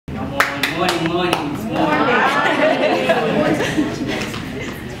Morning.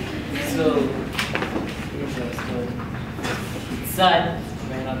 So, here's our story. It's sad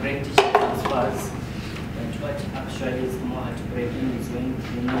when a great teacher transfers, but what actually is more heartbreaking is when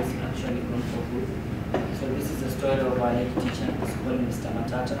the news actually gone for good. So this is the story of our late teacher, it's called Mr.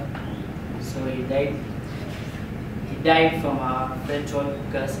 Matata. So he died from a petrol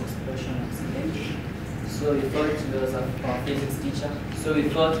gas explosion accident. So we thought he was our physics teacher. So we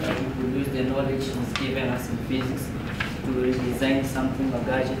thought that we could use the knowledge he's given us in physics to redesign something, a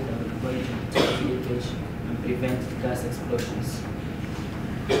gadget that would going to detect leakage and prevent gas explosions.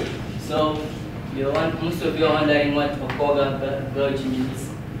 So most of you are wondering what Okoga Guge means.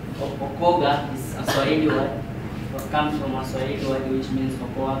 Okoga is a Swahili word. It comes from a Swahili word which means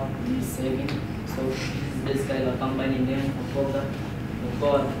Okoa, means saving. So this is basically a company name, Okoga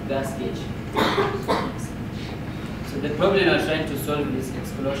Gas Gauge. So the problem we're trying to solve is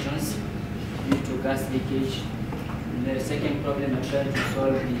explosions due to gas leakage. And the second problem we're trying to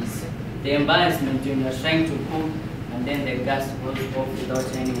solve is the embarrassment when you're trying to cook and then the gas goes off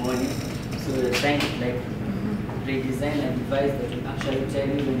without any warning. So we're trying to redesign a device that will actually tell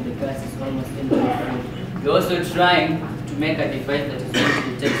you when the gas is almost empty. We're also trying to make a device that is going to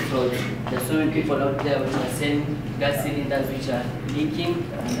detect fraud. There's so many people out there which are selling gas cylinders which are leaking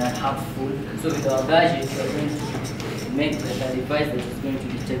and are half full. So with our gadget, we're going to make a device that is going to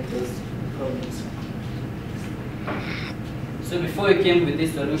detect those problems. So before we came with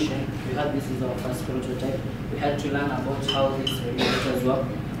this solution, this is our first prototype. We had to learn about how these regulators work.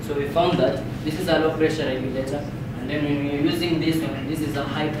 So we found that this is a low pressure regulator, and then when we're using this one, this is a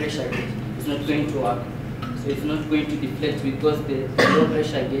high pressure gauge. It's not going to work. So it's not going to deflect because the low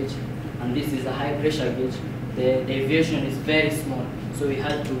pressure gauge and this is a high pressure gauge. The deviation is very small. So we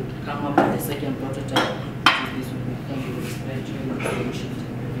had to come up with a second prototype. This is this one.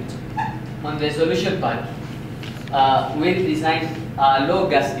 On the solution part, we designed a low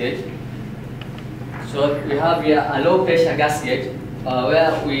gas gauge. So we have here a low pressure gas gauge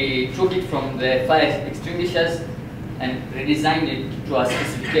where we took it from the fire extinguishers and redesigned it to our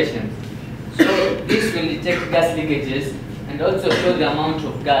specifications. So this will detect gas leakages and also show the amount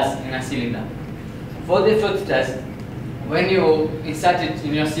of gas in a cylinder. For the float test, when you insert it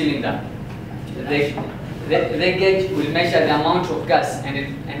in your cylinder, the gauge will measure the amount of gas and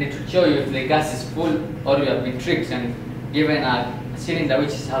it will show you if the gas is full or you have been tricked and given a cylinder which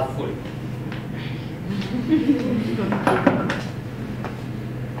is half full.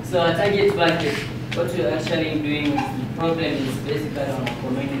 So a target market, what we're actually doing, the problem is basically on our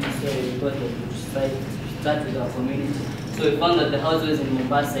community. So we got to start with our community. So we found that the households in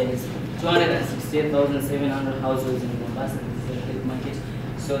Mombasa is 268,700 households in Mombasa. This is a big market.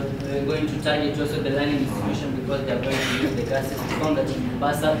 So we're going to target also the learning institution because they are going to use the gases. We found that in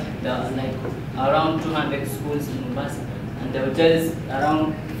Mombasa there are around 200 schools in Mombasa, and the hotels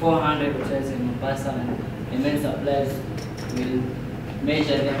around 400 hotels in Mombasa, and the main suppliers will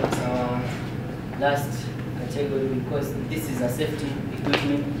measure them as our last category because this is a safety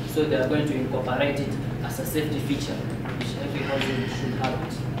equipment. So they are going to incorporate it as a safety feature, which every household should have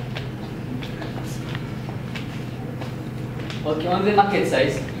it. Okay, on the market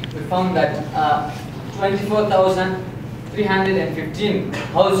size, we found that 24,315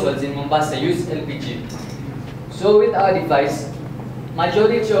 households in Mombasa use LPG. So with our device,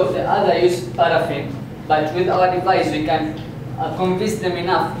 majority of the other use paraffin, but with our device we can convince them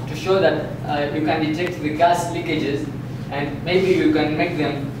enough to show that you can detect the gas leakages, and maybe you can make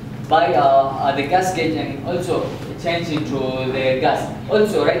them buy the gas gauge and also change into the gas.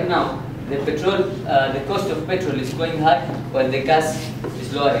 Also right now, the cost of petrol is going high while the gas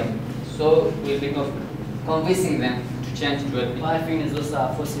is lowering. So we'll be convincing them to change to LPG. Paraffin is also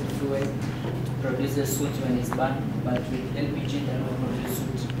a fossil fuel. It produces soot when it's burned, but with LPG they don't produce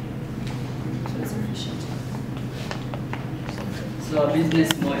soot. So it's efficient. So our business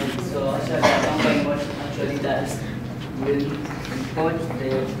model. So actually the company what actually does will import the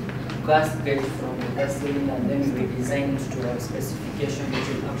gas gauge from the gas cylinder and then we design it to our specification, which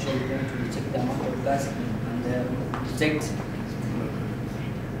will actually going to detect the amount of gas and detect.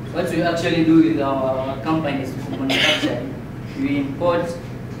 What we actually do with our companies for manufacturing, we import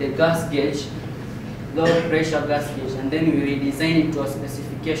the gas gauge, low pressure gas gauge, and then we redesign it to our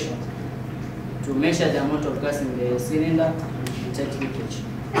specifications to measure the amount of gas in the cylinder and detect leakage.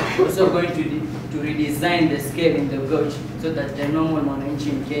 We're also going to redesign the scale in the gauge so that the normal mwananchi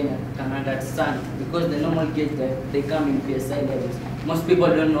in Kenya can understand, because the normal gauge they come in PSI levels. Most people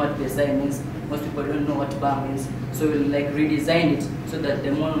don't know what PSI means. Most people don't know what bar means. So we'll redesign it so that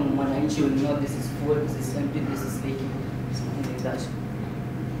the normal mwananchi will know this is full, this is empty, this is leaking, something like that.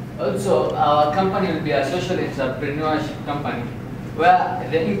 Also, our company will be a social entrepreneurship company, where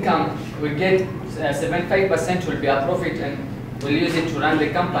the income we get 75% will be a profit, and we'll use it to run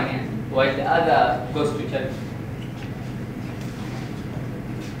the company, while the other goes to charity.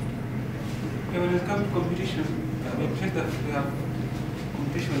 When it comes to competition, we expect that we have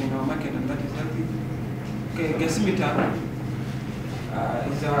competition in our market, and that is healthy. Okay, Gasimeter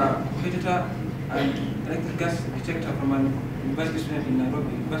is a competitor and electric gas detector from an university student in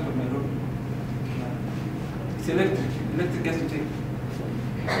Nairobi, University of Nairobi. It's electric gas detector.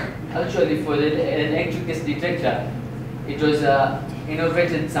 Actually, for the electric gas detector, it was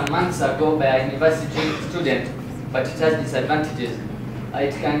innovated some months ago by a university student, but it has disadvantages.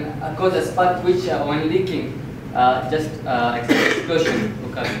 It can cause a spark which, when leaking, just explosion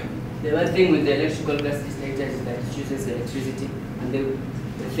occurs. The one thing with the electrical gas detector is that it uses electricity, and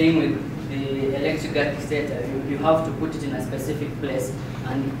the thing with the electric gas detector, you have to put it in a specific place,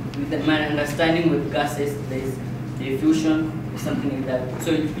 and with my understanding with gases, there is diffusion or something like that.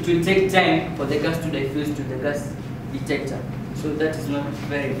 So it will take time for the gas to diffuse to the gas detector. So that is not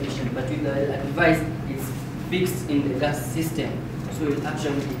very efficient, but with the device, it's fixed in the gas system. So it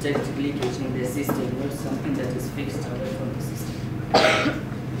actually detects leakage in the system, not something that is fixed away from the system.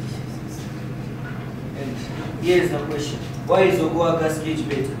 And here is the question. Why is Okoga gas gauge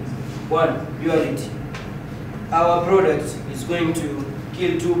better? 1. Purity. Our product is going to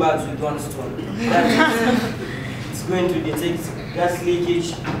kill 2 birds with 1 stone. That is, it's going to detect gas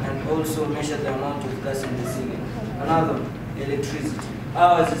leakage and also measure the amount of gas in the ceiling. Another, electricity.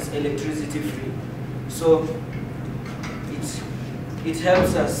 Ours is electricity free. So it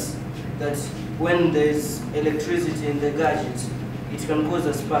helps us that when there is electricity in the gadget, it can cause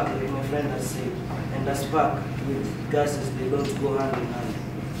a spark, like my friend has said, and a spark with gases, they don't go hand in hand.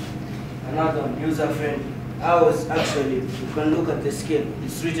 Another user friend. Ours actually, you can look at the scale,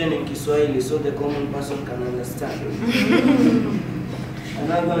 it's written in Kiswahili so the common person can understand.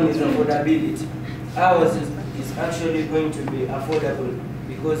 Another one is affordability. Ours is actually going to be affordable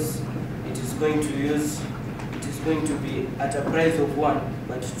because it is going to be at a price of 1,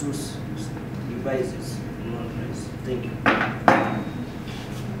 but 2 devices in 1 price. Thank you.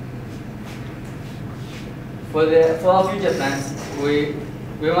 For our future plans, we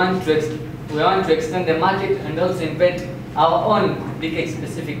want to extend the market and also invent our own decade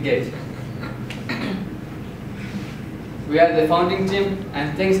specific gauge. We are the founding team,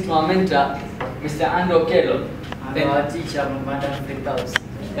 and thanks to our mentor, Mr. Andrew Okello. And our teacher, Madam Firdaus.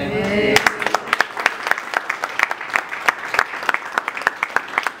 Thank you.